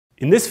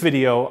In this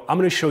video, I'm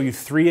going to show you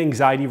 3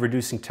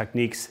 anxiety-reducing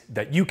techniques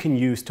that you can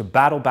use to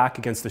battle back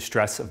against the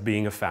stress of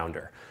being a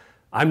founder.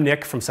 I'm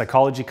Nick from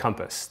Psychology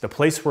Compass, the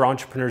place where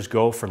entrepreneurs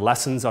go for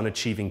lessons on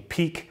achieving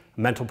peak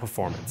mental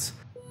performance.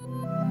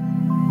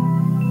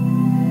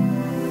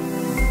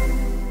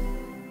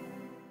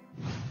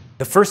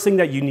 The first thing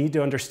that you need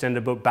to understand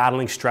about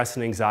battling stress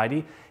and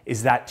anxiety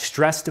is that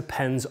stress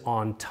depends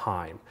on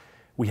time.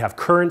 We have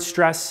current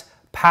stress,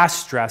 past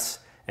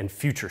stress, and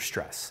future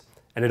stress.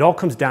 And it all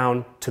comes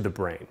down to the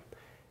brain.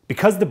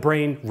 Because the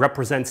brain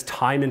represents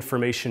time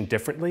information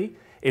differently,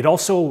 it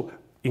also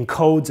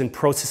encodes and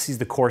processes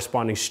the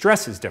corresponding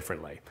stresses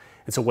differently.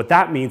 And so what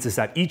that means is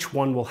that each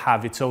one will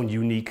have its own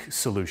unique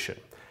solution.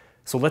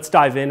 So let's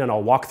dive in and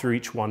I'll walk through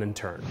each one in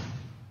turn.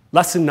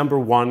 Lesson number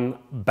 1,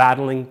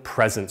 battling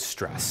present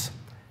stress.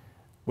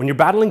 When you're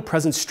battling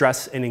present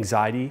stress and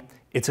anxiety,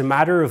 it's a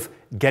matter of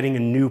getting a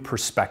new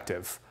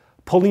perspective,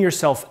 pulling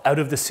yourself out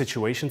of the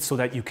situation so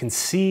that you can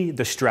see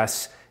the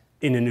stress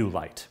in a new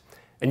light.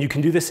 And you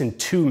can do this in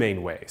 2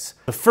 main ways.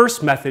 The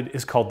first method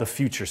is called the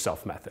future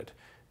self method.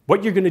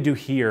 What you're going to do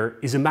here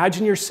is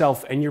imagine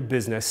yourself and your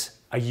business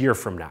a year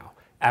from now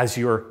as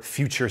your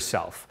future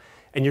self.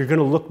 And you're going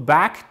to look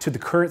back to the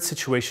current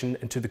situation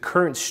and to the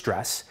current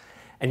stress,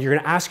 and you're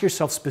going to ask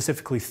yourself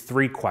specifically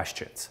 3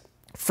 questions.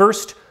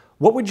 First,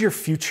 what would your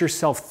future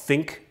self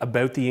think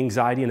about the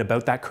anxiety and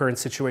about that current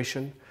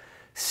situation?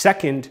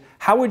 Second,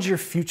 how would your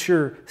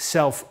future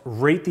self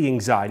rate the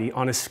anxiety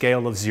on a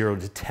scale of 0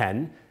 to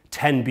 10,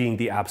 10 being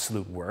the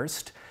absolute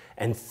worst?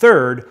 And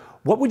third,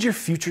 what would your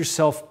future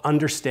self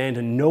understand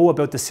and know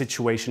about the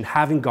situation,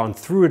 having gone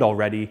through it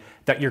already,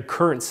 that your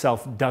current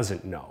self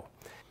doesn't know?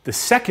 The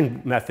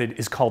second method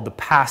is called the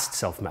past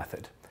self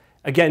method.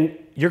 Again,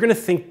 you're going to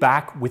think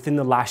back within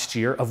the last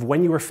year of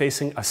when you were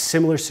facing a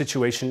similar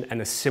situation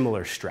and a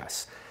similar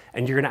stress.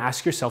 And you're going to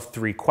ask yourself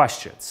 3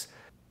 questions.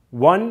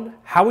 1,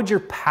 how would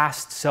your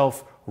past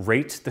self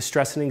rate the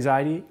stress and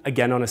anxiety?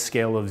 Again, on a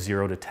scale of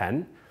 0 to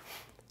 10.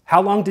 How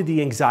long did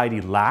the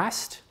anxiety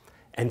last?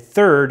 And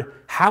third,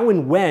 how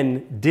and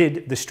when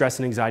did the stress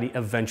and anxiety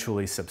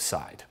eventually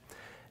subside?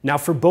 Now,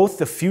 for both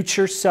the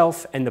future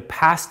self and the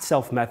past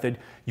self method,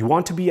 you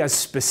want to be as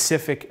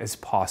specific as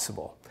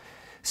possible.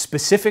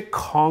 Specific,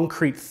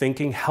 concrete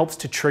thinking helps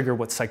to trigger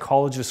what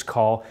psychologists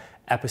call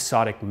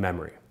episodic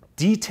memory.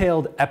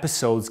 Detailed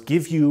episodes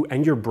give you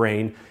and your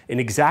brain an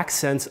exact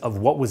sense of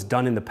what was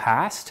done in the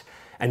past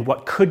and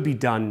what could be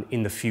done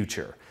in the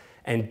future.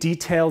 And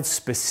detailed,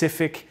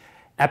 specific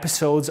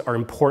episodes are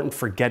important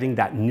for getting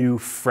that new,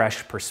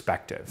 fresh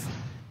perspective.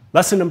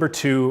 Lesson number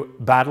 2,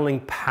 battling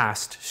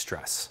past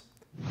stress.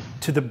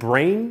 To the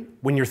brain,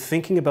 when you're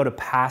thinking about a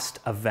past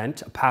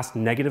event, a past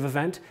negative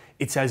event,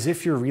 it's as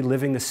if you're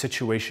reliving the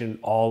situation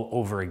all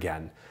over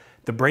again.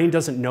 The brain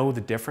doesn't know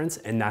the difference,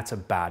 and that's a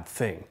bad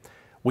thing.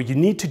 What you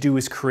need to do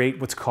is create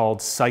what's called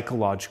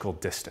psychological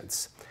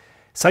distance.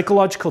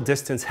 Psychological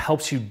distance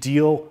helps you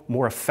deal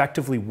more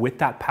effectively with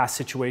that past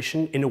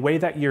situation in a way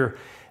that you're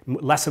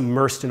less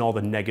immersed in all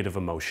the negative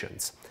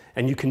emotions.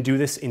 And you can do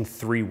this in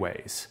 3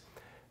 ways.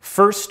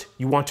 First,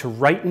 you want to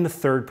write in the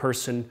third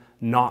person,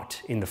 not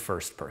in the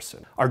first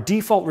person. Our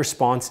default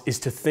response is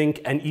to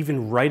think and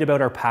even write about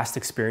our past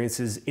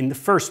experiences in the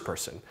first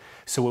person.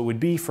 So it would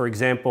be, for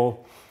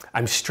example,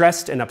 I'm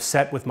stressed and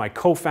upset with my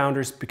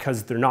co-founders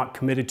because they're not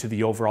committed to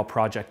the overall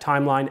project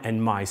timeline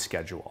and my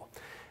schedule.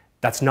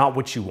 That's not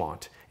what you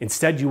want.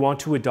 Instead, you want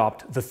to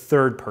adopt the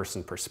third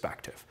person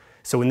perspective.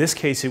 So in this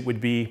case, it would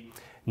be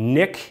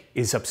Nick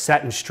is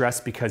upset and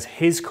stressed because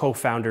his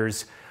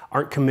co-founders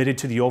aren't committed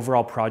to the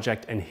overall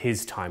project and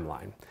his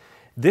timeline.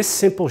 This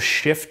simple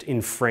shift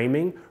in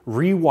framing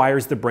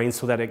rewires the brain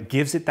so that it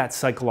gives it that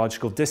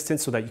psychological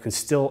distance so that you can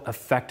still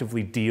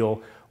effectively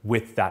deal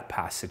with that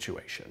past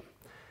situation.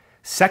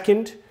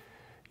 Second,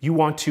 you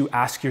want to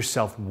ask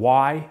yourself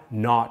why,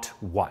 not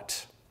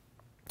what.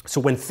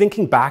 So when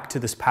thinking back to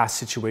this past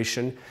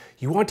situation,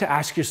 you want to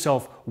ask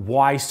yourself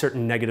why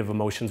certain negative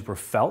emotions were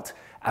felt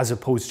as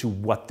opposed to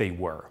what they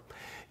were.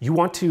 You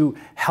want to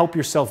help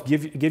yourself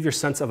give your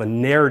sense of a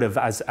narrative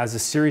as a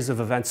series of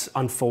events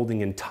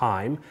unfolding in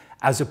time,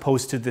 as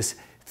opposed to this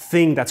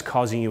thing that's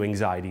causing you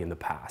anxiety in the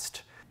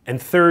past.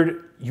 And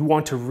third, you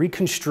want to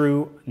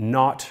reconstrue,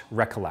 not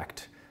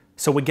recollect.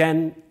 So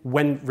again,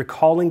 when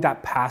recalling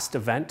that past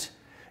event,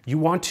 you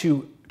want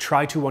to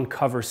try to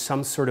uncover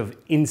some sort of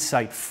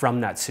insight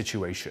from that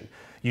situation.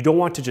 You don't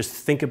want to just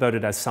think about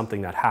it as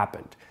something that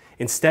happened.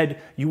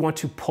 Instead, you want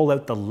to pull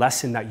out the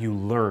lesson that you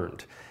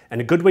learned. And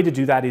a good way to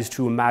do that is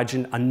to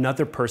imagine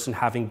another person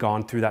having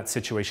gone through that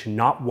situation,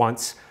 not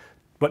once,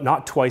 but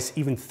not twice,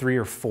 even 3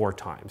 or 4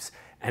 times.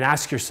 And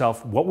ask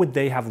yourself, what would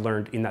they have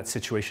learned in that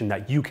situation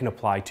that you can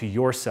apply to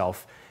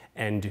yourself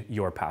and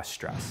your past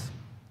stress?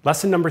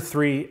 Lesson number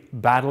 3,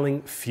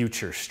 battling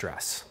future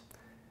stress.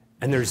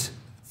 And there's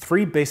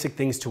 3 basic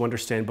things to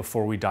understand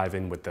before we dive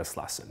in with this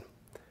lesson.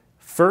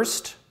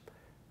 First,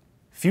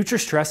 future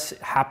stress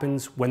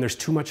happens when there's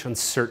too much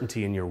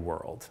uncertainty in your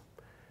world.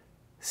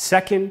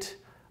 Second,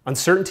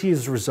 uncertainty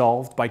is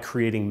resolved by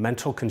creating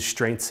mental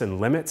constraints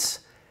and limits.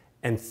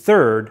 And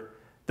third,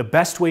 The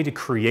best way to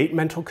create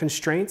mental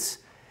constraints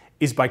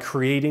is by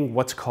creating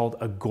what's called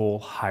a goal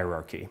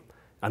hierarchy.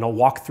 And I'll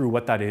walk through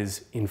what that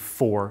is in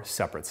 4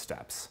 separate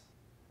steps.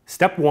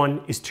 Step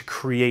 1 is to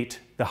create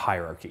the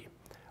hierarchy,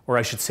 or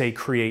I should say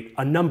create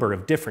a number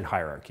of different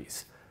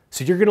hierarchies.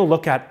 So you're going to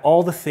look at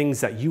all the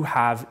things that you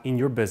have in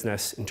your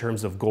business in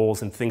terms of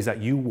goals and things that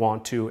you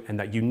want to and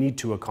that you need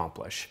to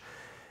accomplish.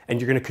 And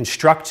you're going to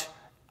construct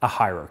a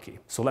hierarchy.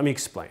 So let me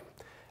explain.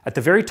 At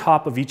the very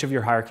top of each of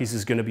your hierarchies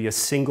is going to be a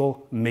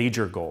single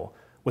major goal,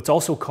 what's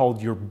also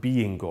called your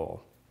being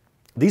goal.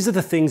 These are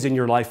the things in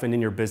your life and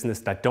in your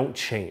business that don't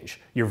change,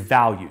 your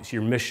values,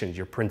 your missions,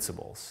 your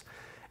principles.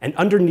 And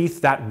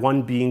underneath that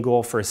one being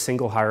goal for a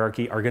single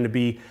hierarchy are going to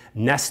be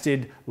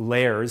nested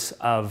layers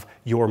of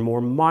your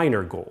more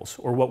minor goals,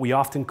 or what we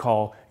often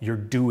call your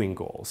doing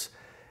goals.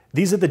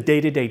 These are the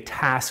day-to-day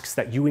tasks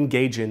that you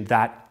engage in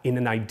that, in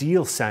an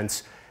ideal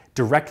sense,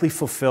 directly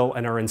fulfill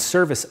and are in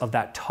service of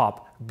that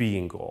top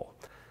being goal.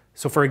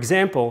 So for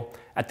example,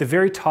 at the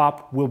very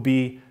top will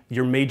be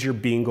your major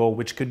being goal,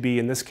 which could be,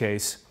 in this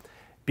case,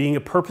 being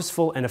a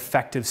purposeful and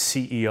effective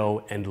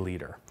CEO and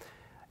leader.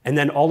 And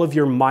then all of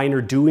your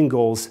minor doing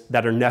goals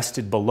that are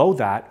nested below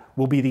that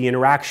will be the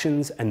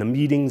interactions and the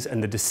meetings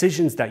and the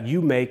decisions that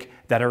you make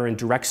that are in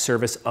direct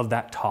service of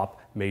that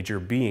top major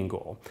being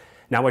goal.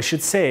 Now, I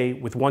should say,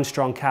 with one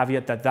strong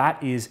caveat, that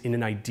that is in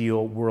an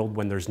ideal world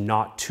when there's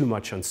not too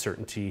much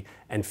uncertainty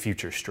and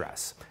future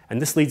stress. And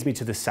this leads me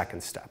to the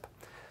second step.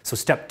 So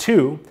step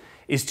 2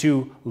 is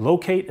to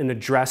locate and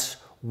address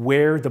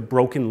where the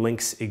broken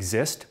links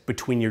exist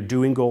between your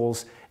doing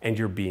goals and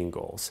your being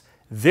goals.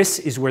 This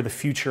is where the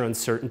future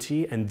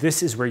uncertainty and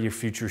this is where your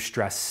future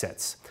stress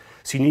sits.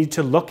 So you need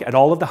to look at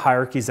all of the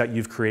hierarchies that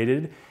you've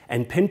created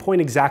and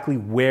pinpoint exactly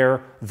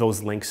where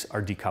those links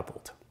are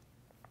decoupled.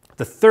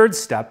 The third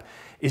step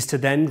is to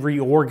then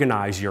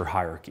reorganize your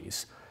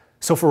hierarchies.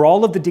 So for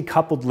all of the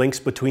decoupled links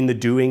between the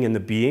doing and the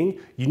being,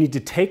 you need to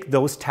take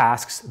those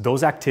tasks,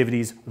 those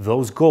activities,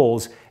 those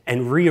goals,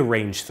 and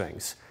rearrange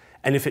things.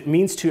 And if it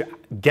means to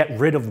get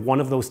rid of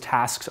one of those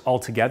tasks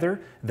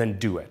altogether, then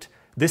do it.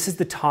 This is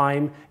the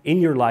time in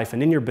your life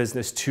and in your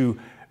business to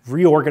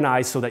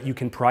reorganize so that you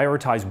can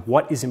prioritize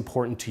what is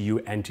important to you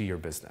and to your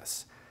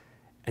business.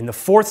 And the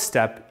fourth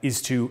step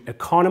is to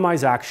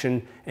economize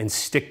action and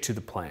stick to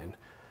the plan.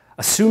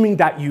 Assuming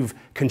that you've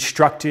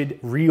constructed,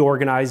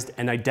 reorganized,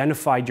 and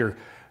identified your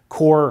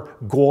core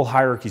goal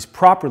hierarchies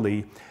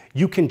properly,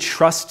 you can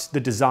trust the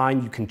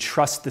design, you can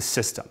trust the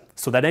system,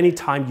 so that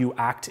anytime you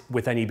act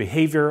with any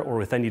behavior or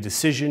with any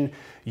decision,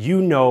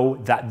 you know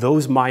that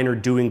those minor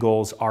doing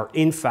goals are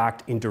in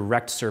fact in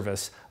direct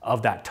service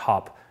of that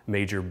top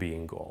major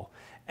being goal.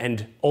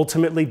 And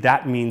ultimately,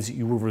 that means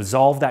you will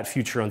resolve that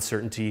future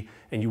uncertainty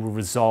and you will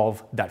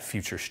resolve that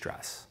future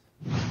stress.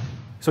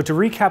 So to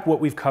recap what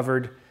we've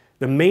covered,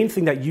 the main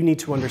thing that you need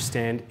to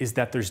understand is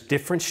that there's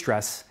different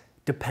stress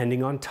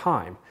depending on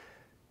time.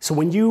 So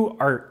when you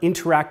are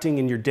interacting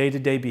in your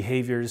day-to-day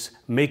behaviors,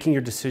 making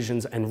your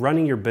decisions and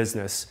running your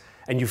business,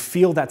 and you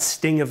feel that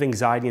sting of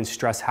anxiety and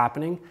stress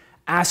happening,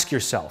 ask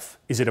yourself,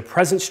 is it a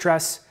present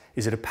stress,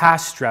 is it a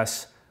past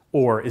stress,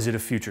 or is it a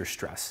future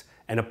stress?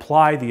 And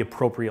apply the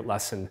appropriate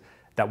lesson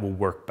that will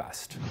work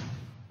best.